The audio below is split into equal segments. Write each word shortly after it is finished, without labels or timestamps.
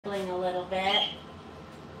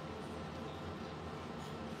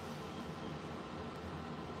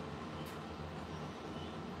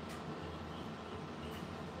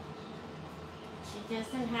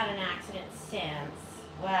hasn't had an accident since.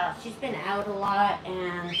 Well, she's been out a lot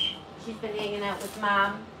and she's been hanging out with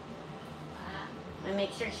Mom. I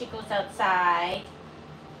make sure she goes outside.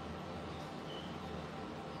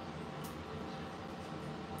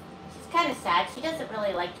 She's kind of sad. She doesn't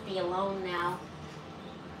really like to be alone now.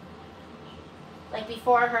 Like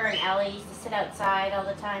before, her and Ellie used to sit outside all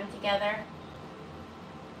the time together.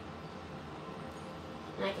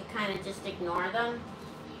 And I could kind of just ignore them.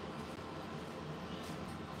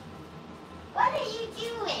 What are you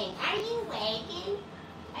doing? Are you wagging?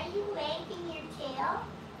 Are you wagging your tail?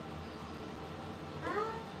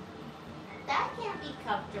 Huh? That can't be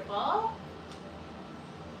comfortable.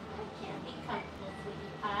 That can't be comfortable,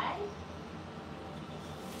 sweetie pie.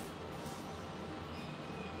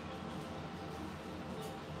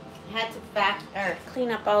 I had to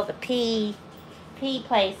clean up all the pee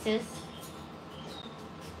places.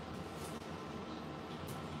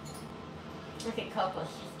 Look at Coco,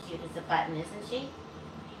 she's cute as a button, isn't she?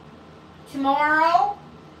 Tomorrow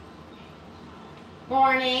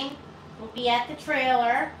morning, we'll be at the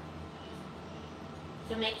trailer.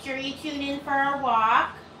 So make sure you tune in for our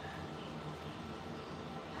walk.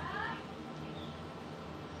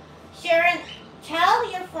 Sharon,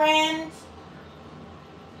 tell your friend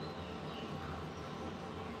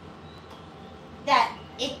that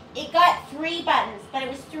it got 3 buttons, but it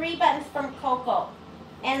was 3 buttons from Coco.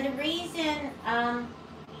 And the reason,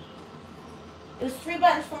 it was 3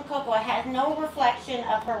 buttons from Coco. It had no reflection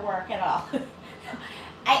of her work at all.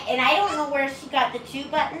 I don't know where she got the 2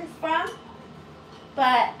 buttons from,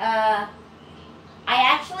 but I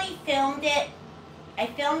actually filmed it. I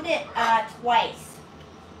filmed it twice.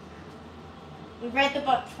 We read the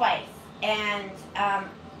book twice, and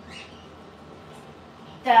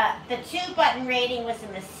the 2 button rating was a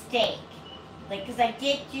mistake. Like, because I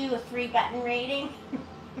did do a 3 button rating.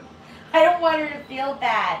 I don't want her to feel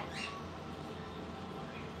bad.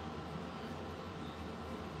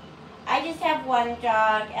 I just have one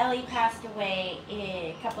dog. Ellie passed away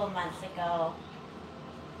a couple of months ago.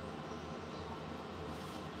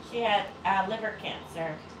 She had liver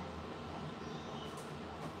cancer.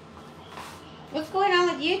 What's going on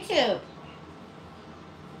with YouTube?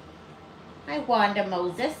 Hi, Wanda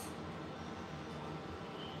Moses.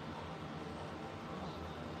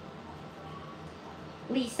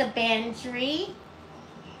 Lisa Bendry.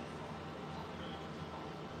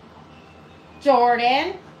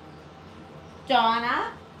 Jordan.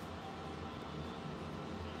 Donna.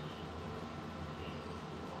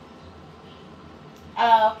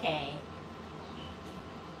 Oh, okay.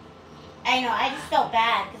 I know, I just felt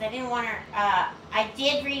bad because I didn't want her, I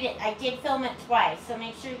did read it, I did film it twice, so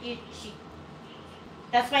make sure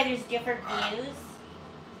that's why there's different views.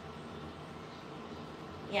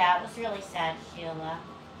 Yeah, it was really sad, Sheila.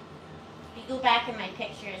 If you go back in my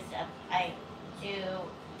pictures, I do,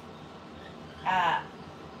 I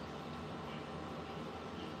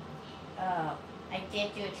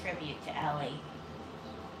did do a tribute to Ellie.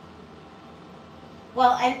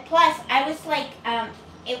 Well, and plus, I was like,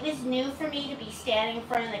 it was new for me to be standing in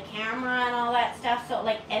front of the camera and all that stuff, so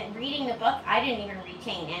like, and reading the book, I didn't even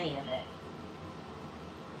retain any of it.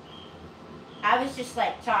 I was just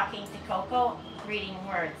like talking to Coco, reading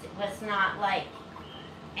words. It was not like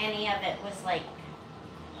any of it was like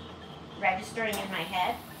registering in my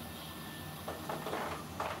head.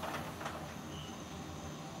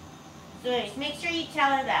 So anyways, make sure you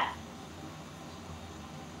tell her that.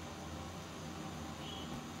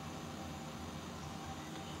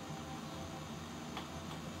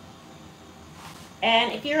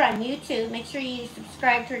 And if you're on YouTube, make sure you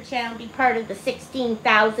subscribe to her channel, be part of the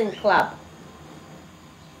 16,000 club.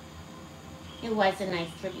 It was a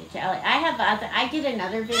nice tribute to Ellie. I did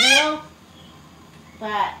another video,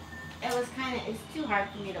 but it's too hard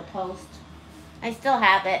for me to post. I still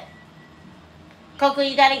have it. Coco,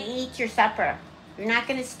 you gotta eat your supper. You're not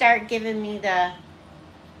gonna start giving me the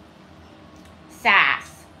sass.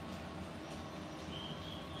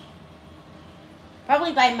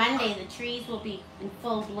 Probably by Monday, the trees will be in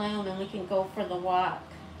full bloom and we can go for the walk.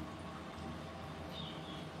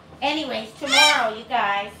 Anyways, tomorrow, you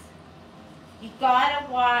guys, you gotta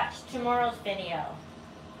watch tomorrow's video.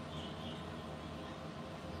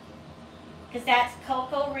 Because that's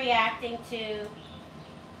Coco reacting to,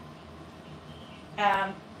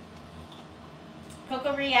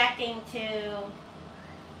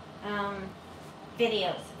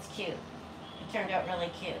 videos. It's cute. It turned out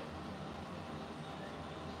really cute.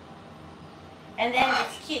 And then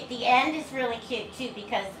it's cute. The end is really cute too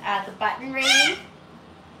because the button rating,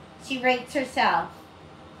 she rates herself.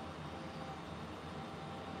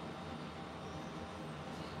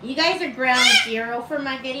 You guys are ground zero for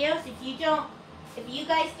my videos. If you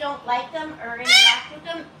guys don't like them or interact with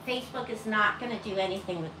them, Facebook is not going to do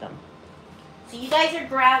anything with them. So you guys are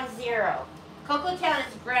ground zero. Coco Town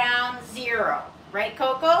is ground zero. Right,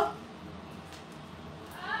 Coco?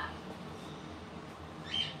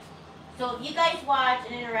 So if you guys watch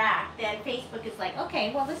and interact, then Facebook is like,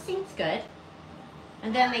 okay, well, this seems good.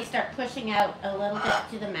 And then they start pushing out a little bit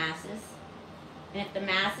to the masses. And if the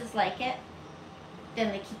masses like it,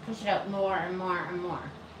 then they keep pushing out more and more and more.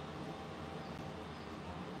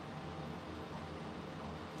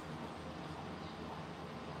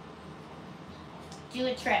 Do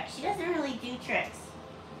a trick. She doesn't really do tricks.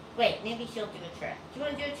 Wait, maybe she'll do a trick. Do you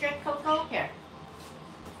want to do a trick, Coco? Here.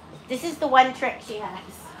 This is the one trick she has.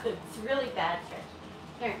 It's a really bad trick.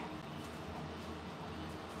 Here.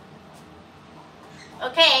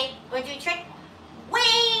 Okay, want to do a trick?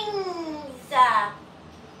 Wings!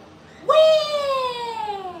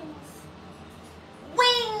 Wings!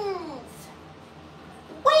 Wings!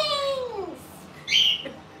 Wings!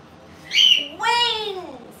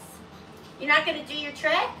 Wings! You're not going to do your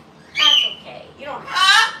trick? That's okay. You don't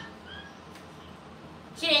have to.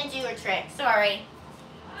 She didn't do her trick. Sorry.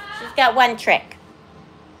 She's got one trick.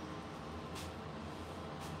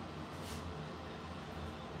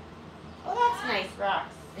 Oh, that's nice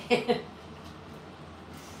rocks.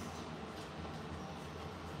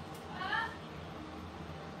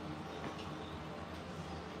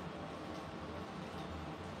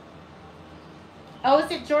 Oh,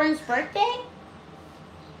 is it Jordan's birthday?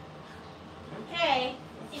 Okay.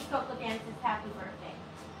 Let's see if Coco dances happy birthday.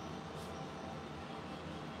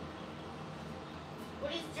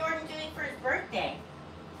 What is Jordan doing for his birthday?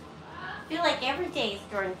 I feel like every day is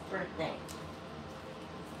Jordan's birthday.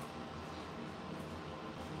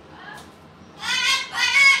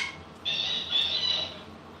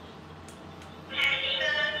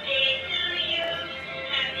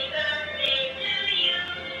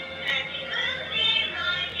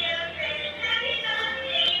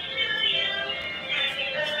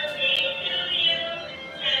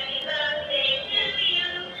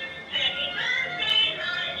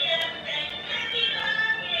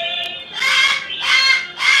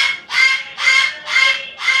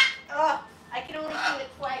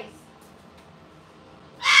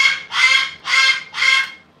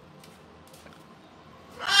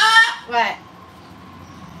 What?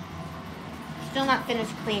 Still not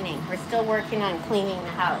finished cleaning. We're still working on cleaning the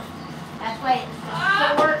house. That's why it's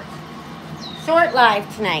a short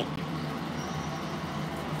live tonight.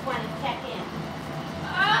 Just want to check in.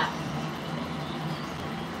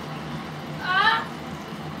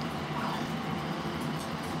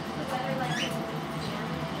 The weather like this.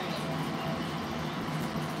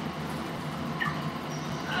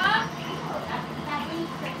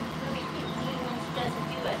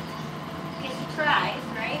 Tries,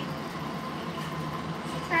 right?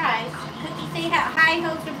 She tries. Cookie, say hi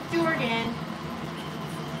ho to Jordan.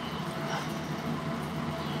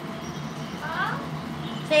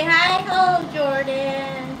 Say hi ho,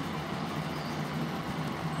 Jordan.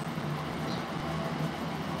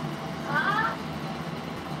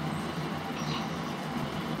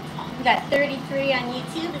 We got 33 on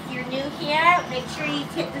YouTube. If you're new here, make sure you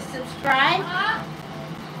hit the subscribe.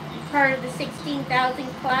 Part of the 16,000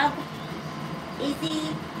 club.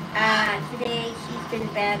 Izzy, today she's been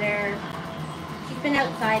better. She's been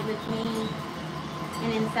outside with me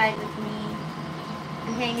and inside with me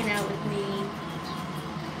and hanging out with me.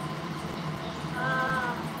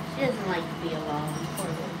 She doesn't like to be alone, poor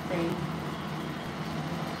little thing.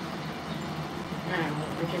 I don't know what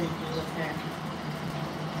we're going to do with her.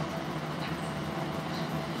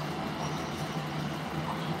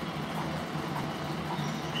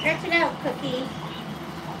 Stretch it out, Cookie.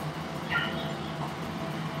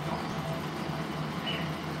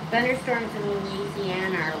 Thunderstorms in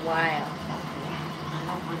Louisiana are wild. I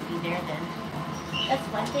don't want to be there then. That's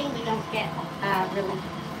one thing we don't get really.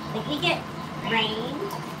 Like we get rain,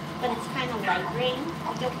 but it's kind of light rain.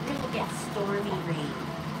 We don't really get stormy rain.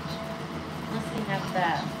 Unless we have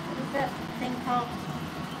the, what is that thing called?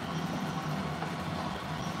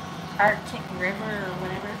 Arctic River or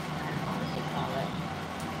whatever. I don't know what they call it.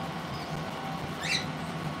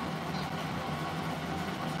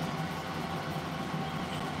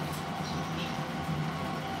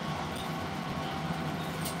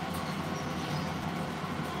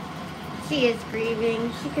 She is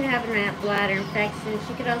grieving. She could have a bladder infection.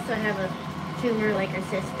 She could also have a tumor like her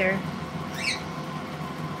sister.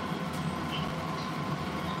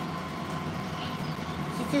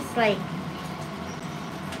 She's just like,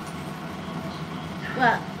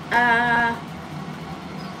 well, I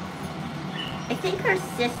think her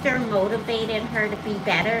sister motivated her to be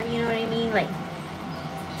better, you know what I mean? Like,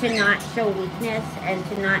 to not show weakness and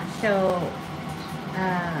to not show,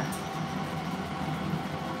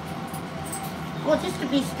 well, just to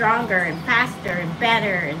be stronger and faster and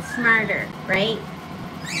better and smarter, right?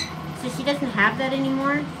 So she doesn't have that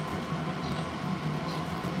anymore.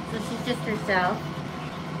 So she's just herself.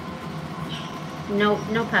 No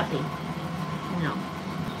puppy. No.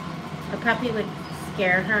 A puppy would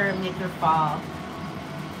scare her and make her fall.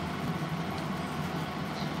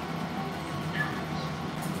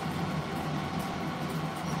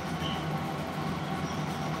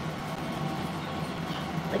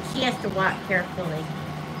 Like, she has to walk carefully.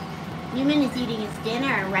 Newman is eating his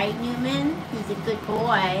dinner, right, Newman? He's a good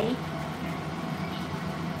boy.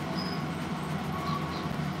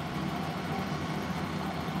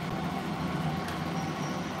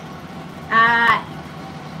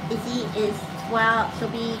 Izzy is 12, she'll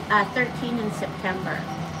be 13 in September.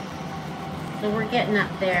 So we're getting up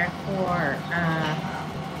there for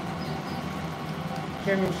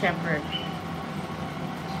German Shepherd.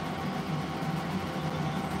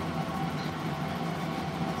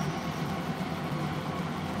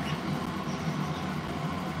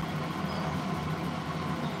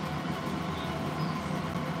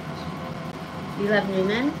 You love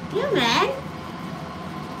Newman? Newman?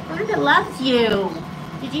 Rhonda loves you.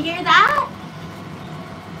 Did you hear that?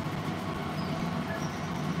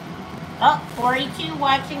 Oh, 42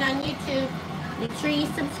 watching on YouTube. Make sure you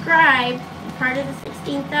subscribe. You're part of the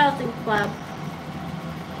 16,000 club.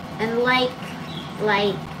 And like.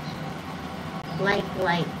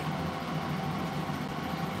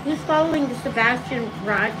 Who's following the Sebastian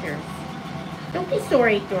Rogers? Don't be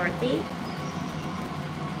sorry, Dorothy.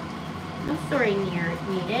 No sorry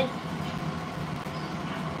needed.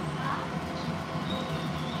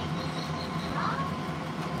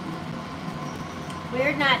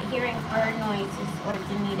 We're not hearing bird noises or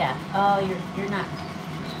Danita. Oh, you're not.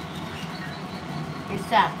 You're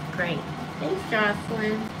set. Great. Thanks,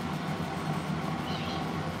 Jocelyn.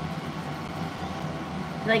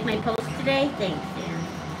 You like my post today? Thanks, Dan.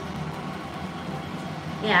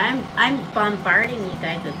 Yeah, I'm bombarding you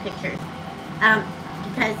guys with pictures.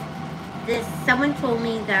 Because someone told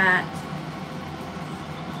me that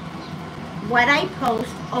what I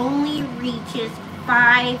post only reaches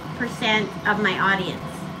 5% of my audience.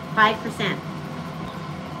 5%.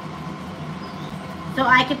 So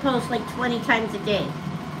I could post like 20 times a day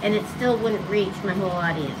and it still wouldn't reach my whole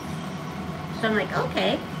audience. So I'm like,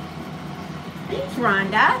 okay. Thanks,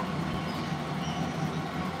 Rhonda.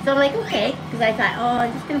 So I'm like, okay. Because I thought, oh,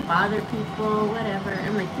 I'm just going to bother people, whatever.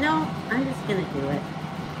 I'm like, no, I'm just going to do it.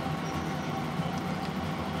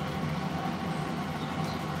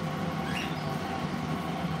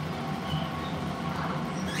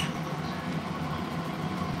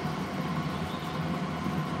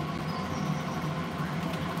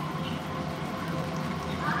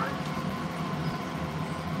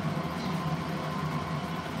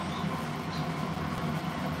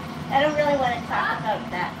 I don't really want to talk about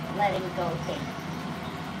that letting go thing.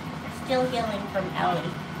 Still healing from Ellie,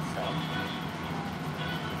 so.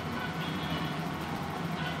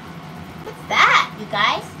 What's that, you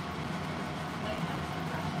guys?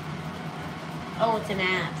 Oh, it's an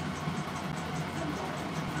app.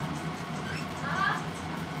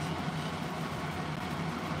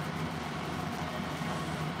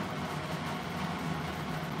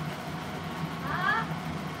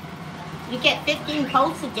 You get 15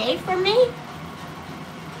 posts a day from me?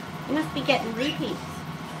 You must be getting repeats.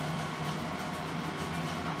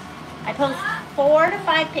 I post 4 to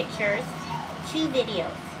 5 pictures, 2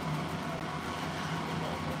 videos.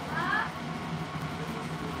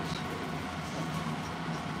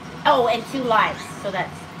 Oh, and 2 lives. So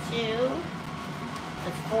that's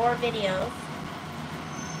 4 videos.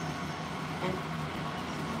 And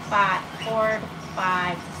 4 to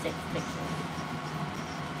 5 to 6 pictures.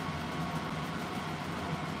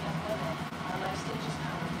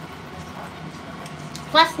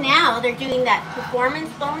 Plus now they're doing that performance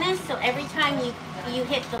bonus, so every time you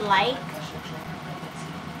hit the like,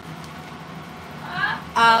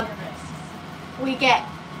 we get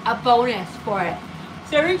a bonus for it.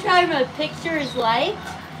 So every time a picture is liked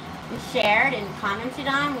and shared and commented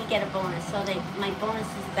on, we get a bonus. So my bonus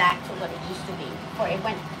is back to what it used to be. Before it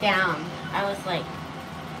went down, I was like,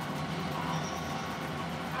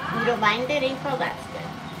 you don't mind it, April? That's good.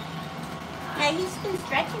 Yeah, he's been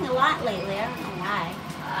stretching a lot lately. I don't know why.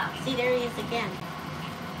 See, there he is again.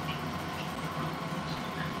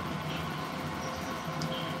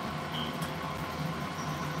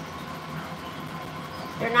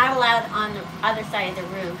 They're not allowed on the other side of the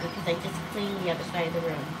room because I just cleaned the other side of the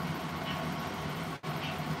room.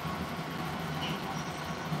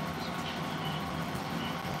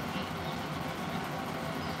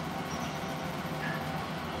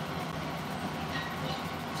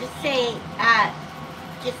 Just say,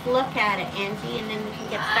 just look at it, Angie, and then we can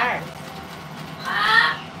get started.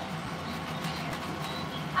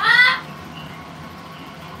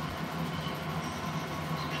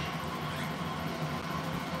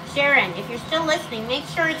 Sharon, if you're still listening, make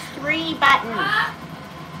sure it's 3 buttons.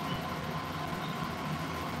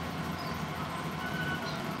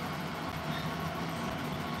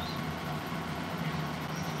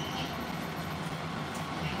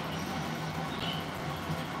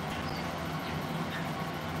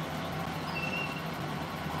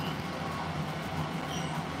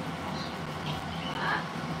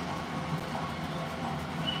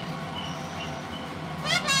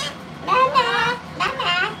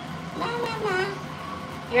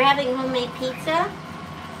 You're having homemade pizza?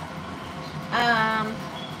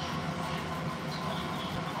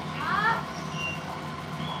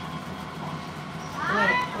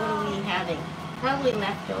 What are we having? Probably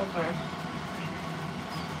leftover.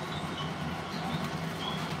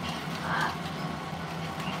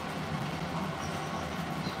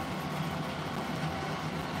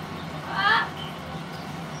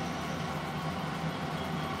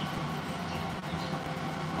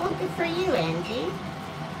 Oh, good for you, Angie.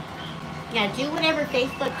 Yeah, do whatever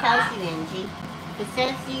Facebook tells you, Angie. If it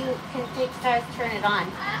says you can take stars, turn it on.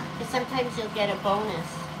 Because sometimes you'll get a bonus.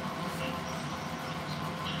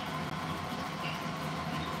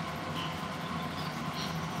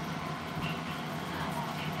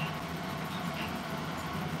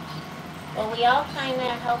 Well, we all kind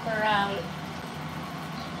of help her out.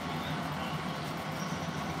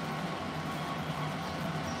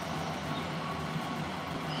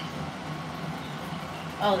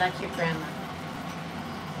 Oh, that's your grandma.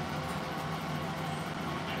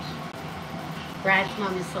 Brad's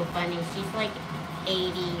mom is so funny. She's like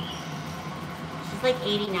 80. She's like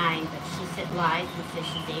 89, but she lies and says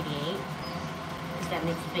she's 88. Because that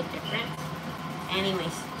makes a big difference.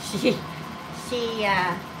 Anyways,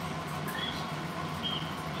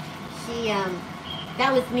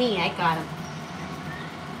 that was me. I got him.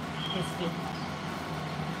 Christy.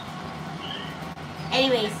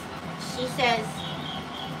 Anyways, she says,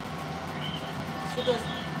 she goes,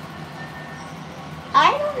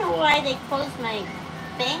 I don't know why they closed my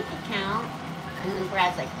bank account. And then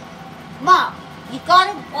Brad's like, Mom, you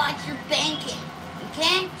gotta watch your banking. You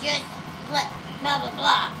can't just blah, blah,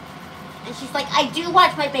 blah. And she's like, I do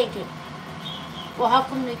watch my banking. Well, how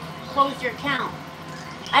come they closed your account?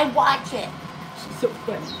 I watch it. She's so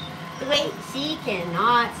funny. The way she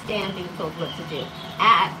cannot stand being told what to do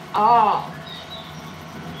at all.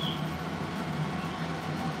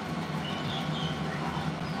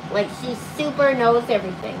 Like, she super knows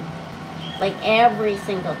everything. Like, every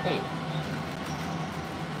single thing.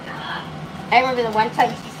 I remember the one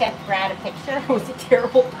time she sent Brad a picture. It was a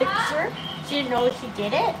terrible picture. She didn't know she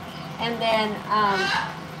did it. And then,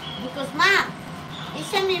 he goes, Mom, you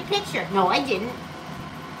sent me a picture. No, I didn't.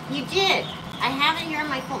 You did. I have it here on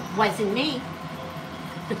my phone. Wasn't me.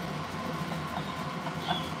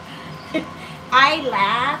 I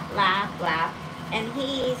laugh. And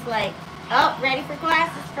he's like, oh, ready for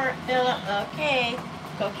glasses for Philip. Okay.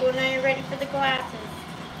 Coco and I are ready for the glasses.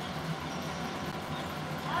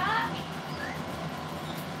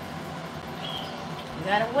 You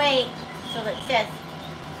gotta wait till it says.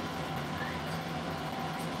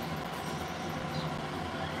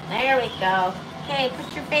 There we go. Okay,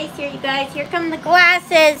 put your face here, you guys. Here come the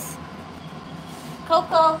glasses.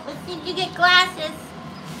 Coco, let's see if you get glasses.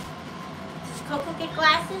 Does Coco get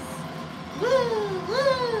glasses?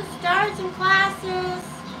 Woo, stars and glasses.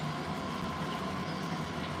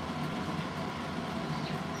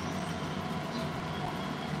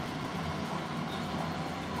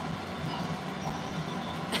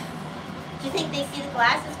 Do you think they see the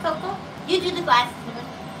glasses, Coco? You do the glasses.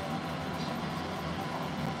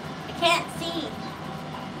 I can't see.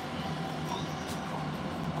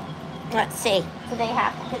 Let's see. Could they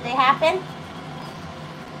happen? Could they happen?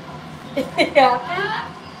 Did they happen?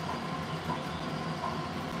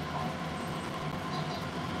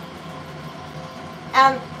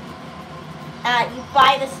 You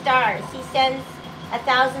buy the stars. He sends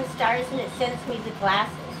 1,000 stars and it sends me the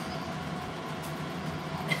glasses.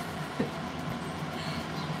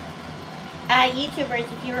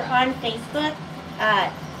 YouTubers, if you're on Facebook,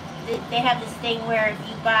 they have this thing where if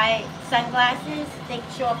you buy sunglasses, they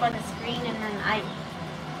show up on the screen, and then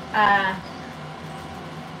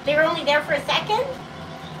they're only there for a second,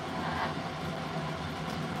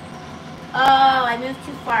 Oh, I moved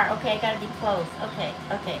too far. Okay, I gotta be close. Okay.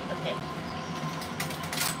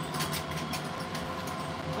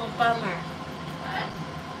 Oh, bummer.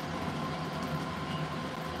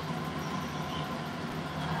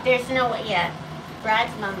 There's no way yet.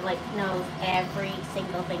 Brad's mom, like, knows every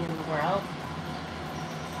single thing in the world.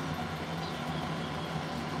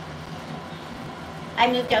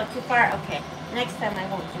 I moved out too far? Okay. Next time I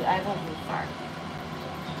won't move far.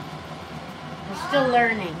 I'm still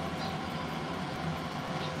learning.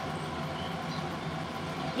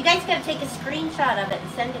 You guys gotta take a screenshot of it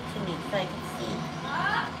and send it to me so I can see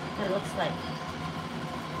what it looks like.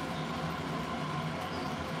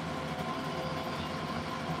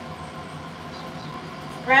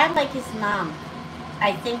 Brad like his mom.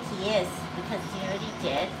 I think he is, because you know what he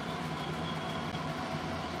did?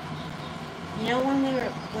 You know when we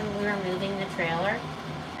were moving the trailer?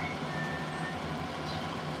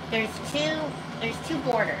 There's two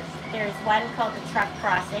borders. There's one called the truck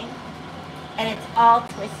crossing, and it's all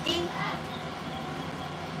twisty.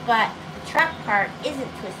 But the truck part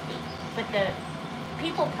isn't twisty, but the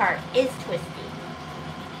people part is twisty.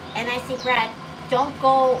 And I say, Brad, don't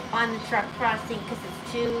go on the truck crossing because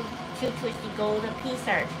it's too twisty. Go to Peace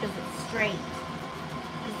Arch because it's straight.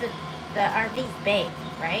 Because the RV's big,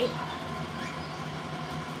 right?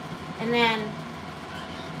 And then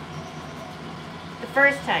the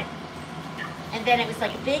first time, and then it was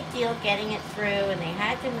like a big deal getting it through, and they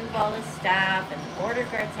had to move all this stuff, and the border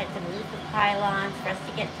guards had to move the pylons for us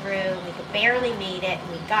to get through. We could barely made it, and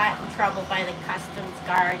we got in trouble by the customs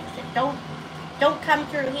guard. He said, don't come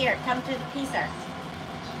through here, come through the Peace Arch.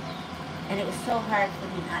 And it was so hard for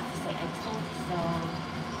me not to say, I told you so.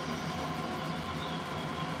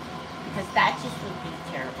 Because that just would be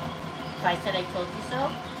terrible. If I said I told you so,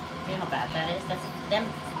 you know how bad that is? That's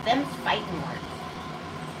them fighting words.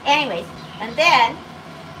 Anyways, and then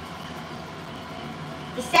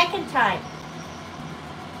the second time,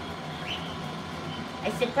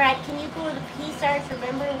 I said, Brad, can you go to the Peace Arch?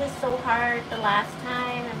 Remember it was so hard the last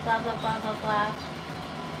time, and blah, blah, blah, blah, blah.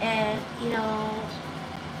 And, you know,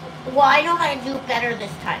 well, I know how to do it better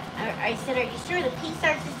this time. I said, are you sure? The Peace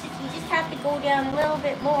Arch is just, you just have to go down a little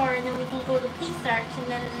bit more, and then we can go to the Peace Arch, and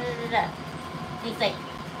then, And he's like,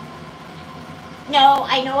 no,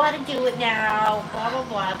 I know how to do it now, blah, blah,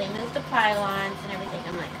 blah. They moved the pylons and everything.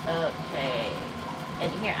 I'm like, okay.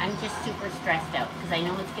 And here, I'm just super stressed out because I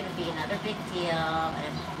know it's going to be another big deal.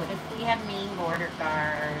 And what if we have mean border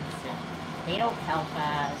guards and they don't help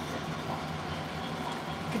us?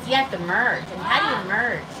 Because you have to merge. And how do you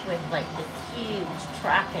merge with like this huge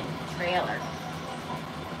truck and trailer?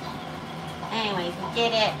 Anyways, we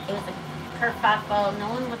did it. It was a kerfuffle. No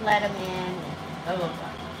one would let him in. Blah, blah,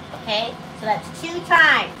 blah. Okay? So that's 2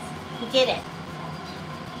 times he did it.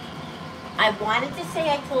 I wanted to say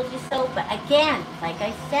I told you so, but again, like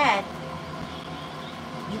I said,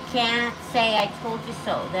 you can't say I told you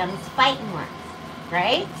so. Them's fighting words,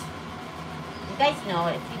 right? You guys know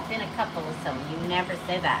it. If you've been a couple with someone, you never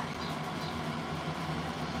say that.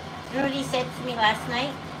 You know what he said to me last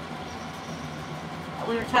night?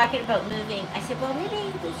 We were talking about moving. I said, well, maybe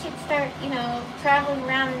we should start, you know, traveling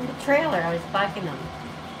around in the trailer. I was bugging him.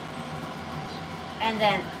 And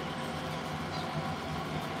then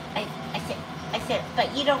I said,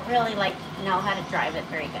 but you don't really like know how to drive it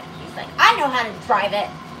very good. He's like, I know how to drive it.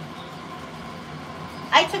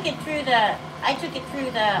 I took it through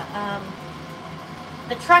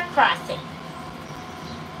the truck crossing.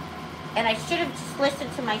 And I should have just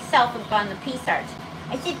listened to myself and gone to Peace Arch.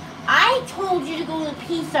 I said, I told you to go to the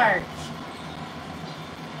Peace Arch.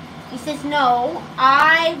 He says, no,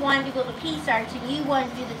 I wanted to go to Peace Arch and you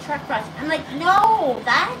wanted to do the truck crossing. I'm like, no,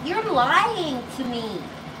 you're lying to me.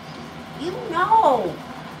 You know.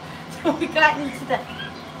 So we got into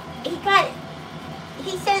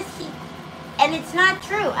he says and it's not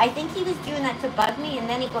true. I think he was doing that to bug me, and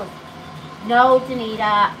then he goes, no,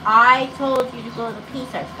 Danita, I told you to go to the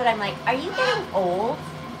Peace Arch. But I'm like, are you getting old?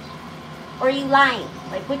 Or are you lying?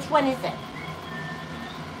 Like, which one is it?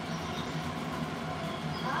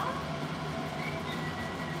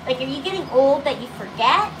 Like, are you getting old that you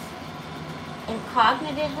forget? And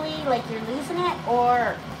cognitively, like, you're losing it?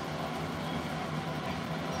 Or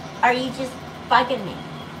are you just bugging me?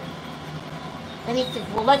 Then he says,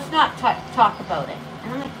 well, let's not talk about it.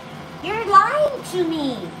 And I'm like, you're lying to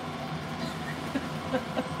me.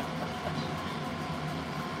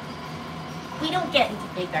 We don't get into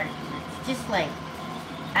big arguments. Just like,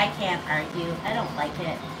 I can't argue. I don't like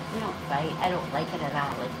it. We don't fight. I don't like it at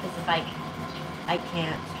all. Because if I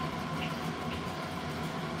can't.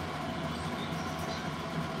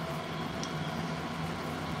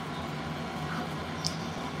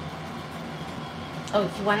 Oh,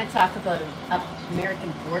 do you want to talk about an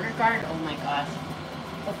American border guard? Oh my gosh.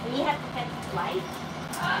 If we have to catch a flight,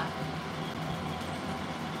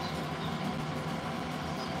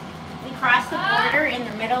 we cross the border in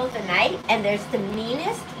the middle of the night, and there's the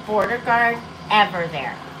meanest border guard ever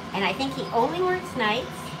there. And I think he only works nights,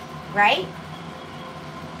 right?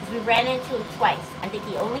 Because we ran into him twice. I think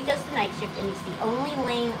he only does the night shift, and he's the only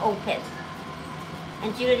lane open.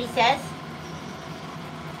 And do you know what he says?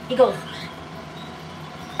 He goes,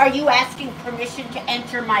 "Are you asking permission to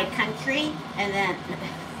enter my country?" And then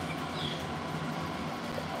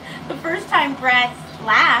the first time Brad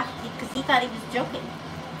laughed because he thought he was joking.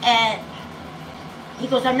 And he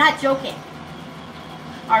goes, "I'm not joking.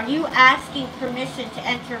 Are you asking permission to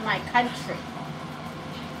enter my country?"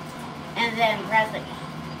 And then Brad's like,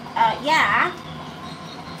 yeah.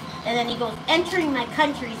 And then he goes, "Entering my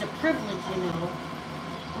country is a privilege, you know."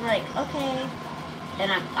 I'm like, okay.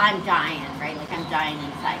 And I'm dying, right? Like, I'm dying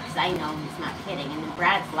inside because I know he's not kidding. And then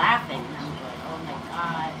Brad's laughing, and I'm like, oh my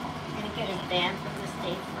God, I'm gonna get his banned from the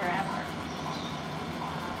States forever.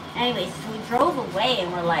 Anyways, so we drove away,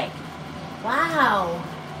 and we're like, wow,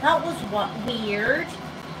 that was weird.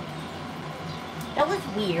 That was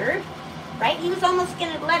weird, right? He was almost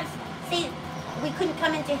gonna let us say we couldn't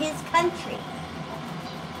come into his country.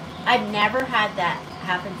 I've never had that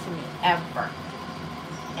happen to me, ever.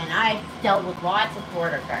 And I've dealt with lots of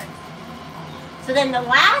border guards. So then the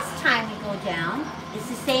last time we go down, it's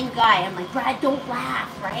the same guy. I'm like, Brad, don't laugh,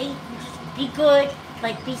 right? Just be good,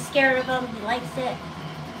 like be scared of him, he likes it,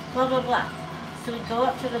 blah, blah, blah. So we go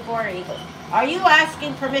up to the border, he goes, "Are you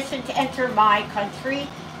asking permission to enter my country?"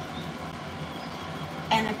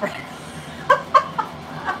 And then Brad,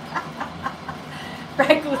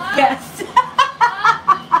 Brad goes, "Yes."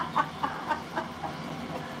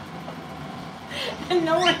 And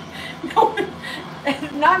no one,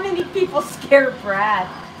 not many people scare Brad.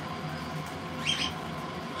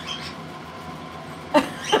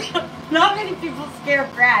 Not many people scare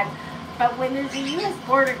Brad, but when there's a U.S.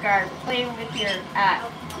 border guard playing with your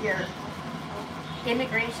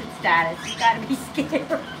immigration status, you gotta be scared.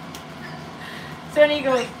 So then he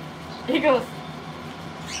goes,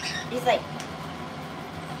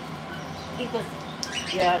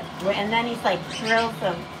 yeah, and then he's like, grills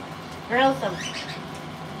him.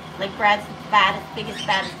 Like Brad's the biggest,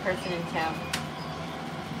 baddest person in town.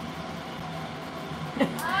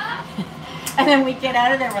 And then we get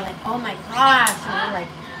out of there, we're like, oh my gosh. And we're like,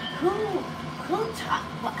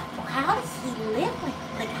 how does he live?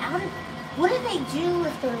 Like, what do they do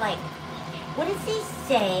if they're like, what does he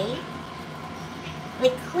say?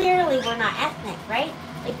 Like, clearly we're not ethnic, right?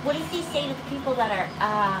 Like, what does he say to people that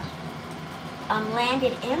are,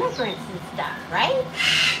 landed immigrants and stuff, right?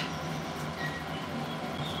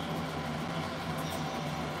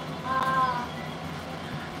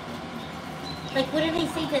 Like, what does he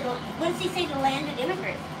say to landed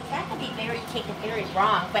immigrants? That could be taken very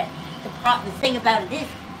wrong, but the thing about it is,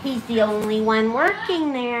 he's the only one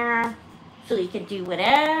working there, so he can do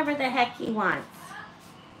whatever the heck he wants.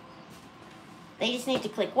 They just need to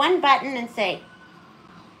click one button and say,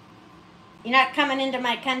 "You're not coming into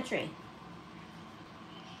my country."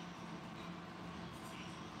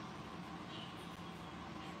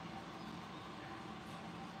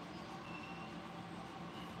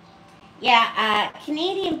 Yeah,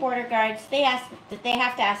 Canadian border guards, they have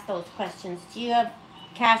to ask those questions. Do you have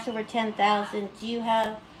cash over 10,000? Do you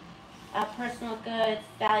have personal goods,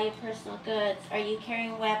 value of personal goods? Are you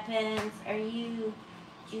carrying weapons? Do you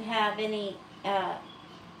have any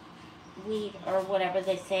weed or whatever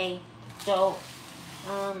they say? So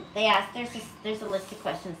they ask. There's a list of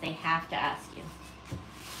questions they have to ask you.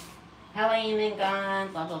 How long you been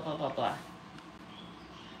gone? Blah blah blah blah blah.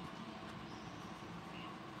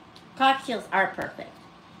 Cocktails are perfect.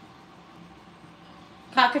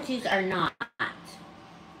 Cockatoos are not.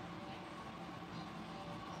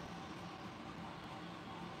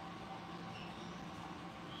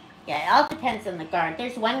 Yeah, it all depends on the guard.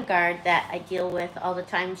 There's one guard that I deal with all the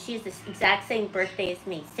time. She has the exact same birthday as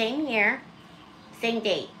me. Same year, same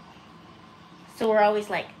date. So we're always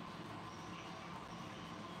like,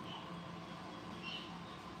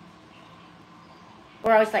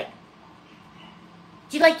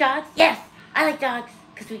 "Do you like dogs?" "Yes, I like dogs."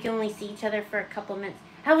 Because we can only see each other for a couple minutes.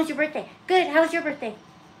 "How was your birthday?" "Good, how was your birthday?"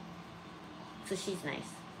 So she's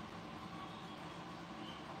nice.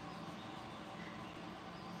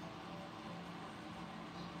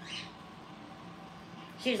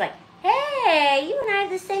 She was like, "Hey, you and I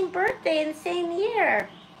have the same birthday in the same year."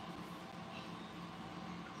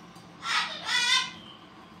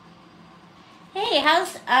 Hey,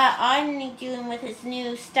 how's Arnie doing with his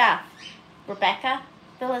new stuff? Rebecca,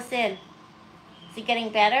 fill us in. Is he getting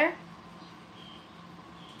better?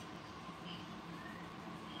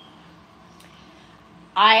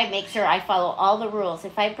 I make sure I follow all the rules.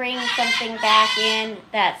 If I bring something back in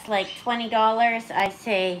that's like $20, I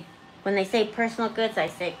say, when they say personal goods, I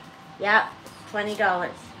say, yep,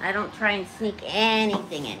 $20. I don't try and sneak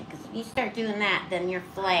anything in, because if you start doing that, then you're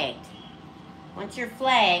flagged. Once you're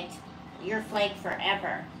flagged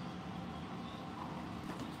forever.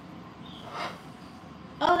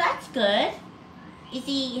 Oh, that's good.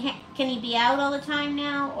 Can he be out all the time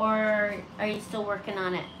now, or are you still working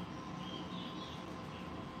on it?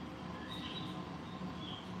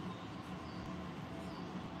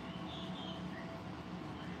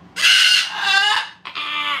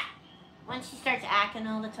 Once she starts acting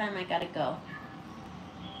all the time, I gotta go.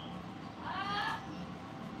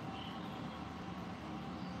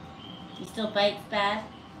 He still bites bad?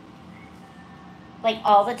 Like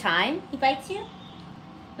all the time he bites you?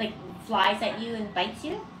 Like flies at you and bites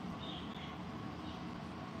you?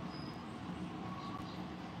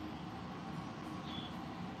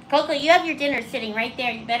 Coco, you have your dinner sitting right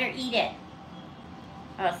there. You better eat it.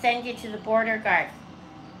 I'll send you to the border guard.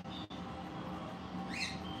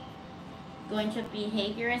 Going to a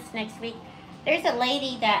behaviorist next week. There's a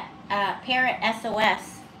lady that, Parrot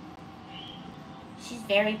SOS. She's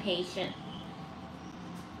very patient.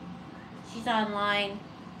 She's online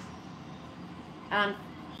on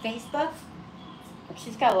Facebook.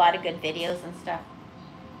 She's got a lot of good videos and stuff.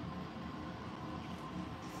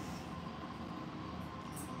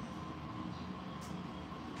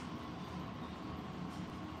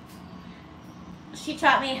 She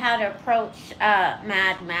taught me how to approach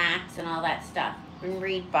Mad Max and all that stuff and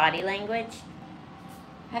read body language.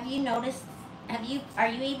 Have you noticed, are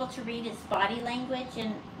you able to read his body language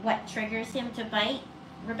and what triggers him to bite,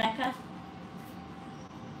 Rebecca?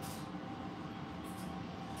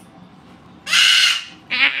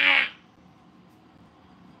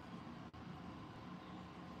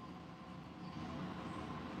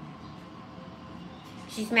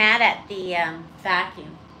 She's mad at the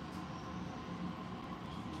vacuum.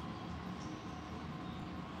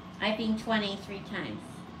 I've been 23 times.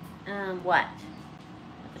 What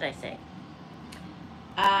did I say?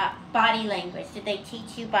 Body language. Did they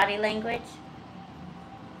teach you body language?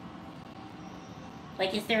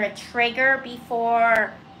 Like, is there a trigger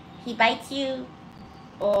before he bites you?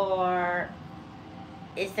 Or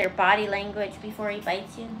is there body language before he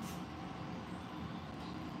bites you?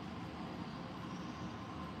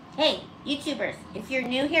 Hey, YouTubers, if you're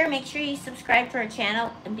new here, make sure you subscribe to our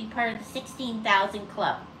channel and be part of the 16,000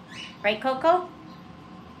 club. Right, Coco?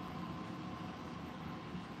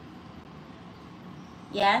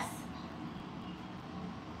 Yes?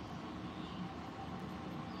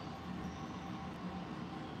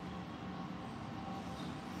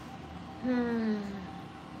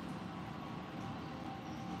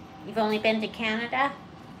 You've only been to Canada?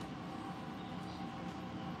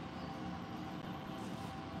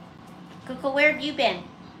 Coco, where have you been?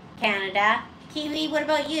 Canada. Kiwi, what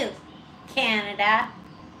about you? Canada.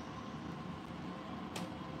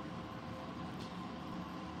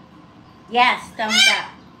 Yes, thumbs up.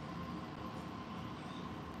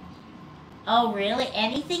 Oh, really?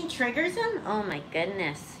 Anything triggers him? Oh, my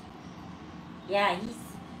goodness. Yeah,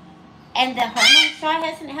 and the hormone shot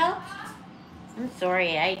hasn't helped? I'm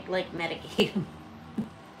sorry, I, like, medicate him.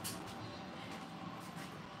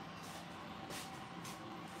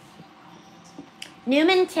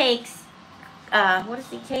 Newman takes, what does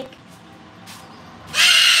he take?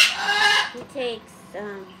 He takes,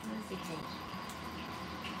 what does he take?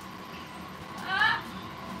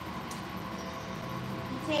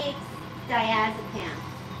 He takes diazepam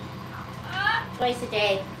twice a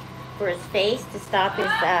day for his face to stop his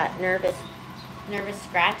nervous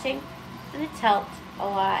scratching, and it's helped a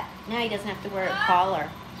lot. Now he doesn't have to wear a collar.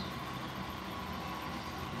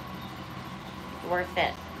 Worth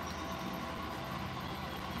it.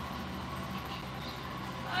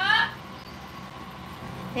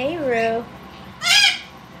 Hey, Roo.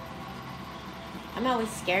 I'm always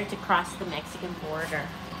scared to cross the Mexican border.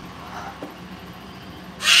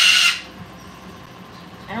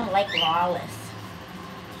 I don't like lawless.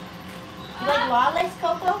 You like lawless,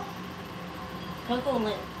 Coco?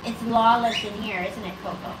 Coco, it's lawless in here, isn't it,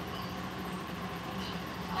 Coco?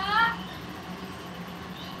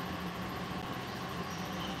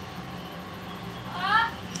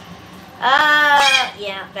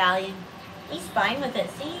 Yeah, Valiant. He's fine with it,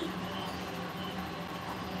 see?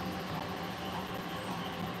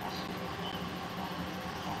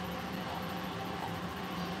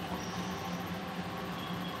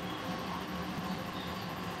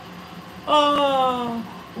 Oh,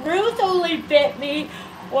 Ruth only bit me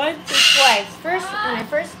once or twice. First, when I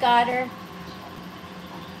first got her,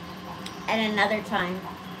 and another time,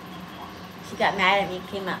 she got mad at me,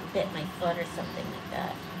 came out and bit my foot or something like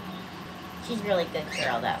that. She's a really good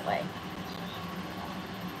girl that way.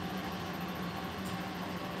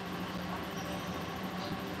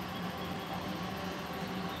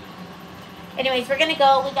 Anyways, we're gonna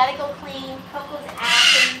go. We gotta go clean. Coco's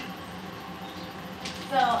acting.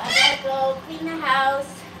 So I gotta go clean the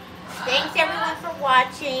house. Thanks everyone for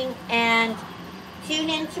watching, and tune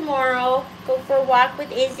in tomorrow. Go for a walk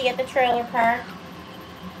with Izzy at the trailer park.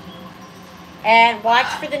 And watch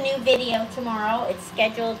for the new video tomorrow. It's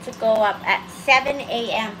scheduled to go up at 7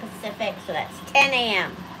 a.m. Pacific, so that's 10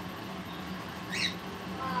 a.m.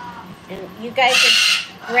 And you guys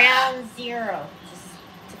are ground zero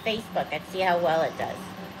to Facebook and see how well it does.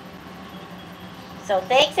 So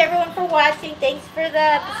thanks everyone for watching. Thanks for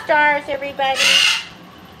the stars, everybody.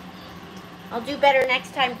 I'll do better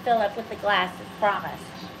next time, Philip, with the glasses, promise.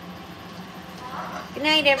 Good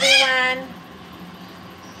night, everyone.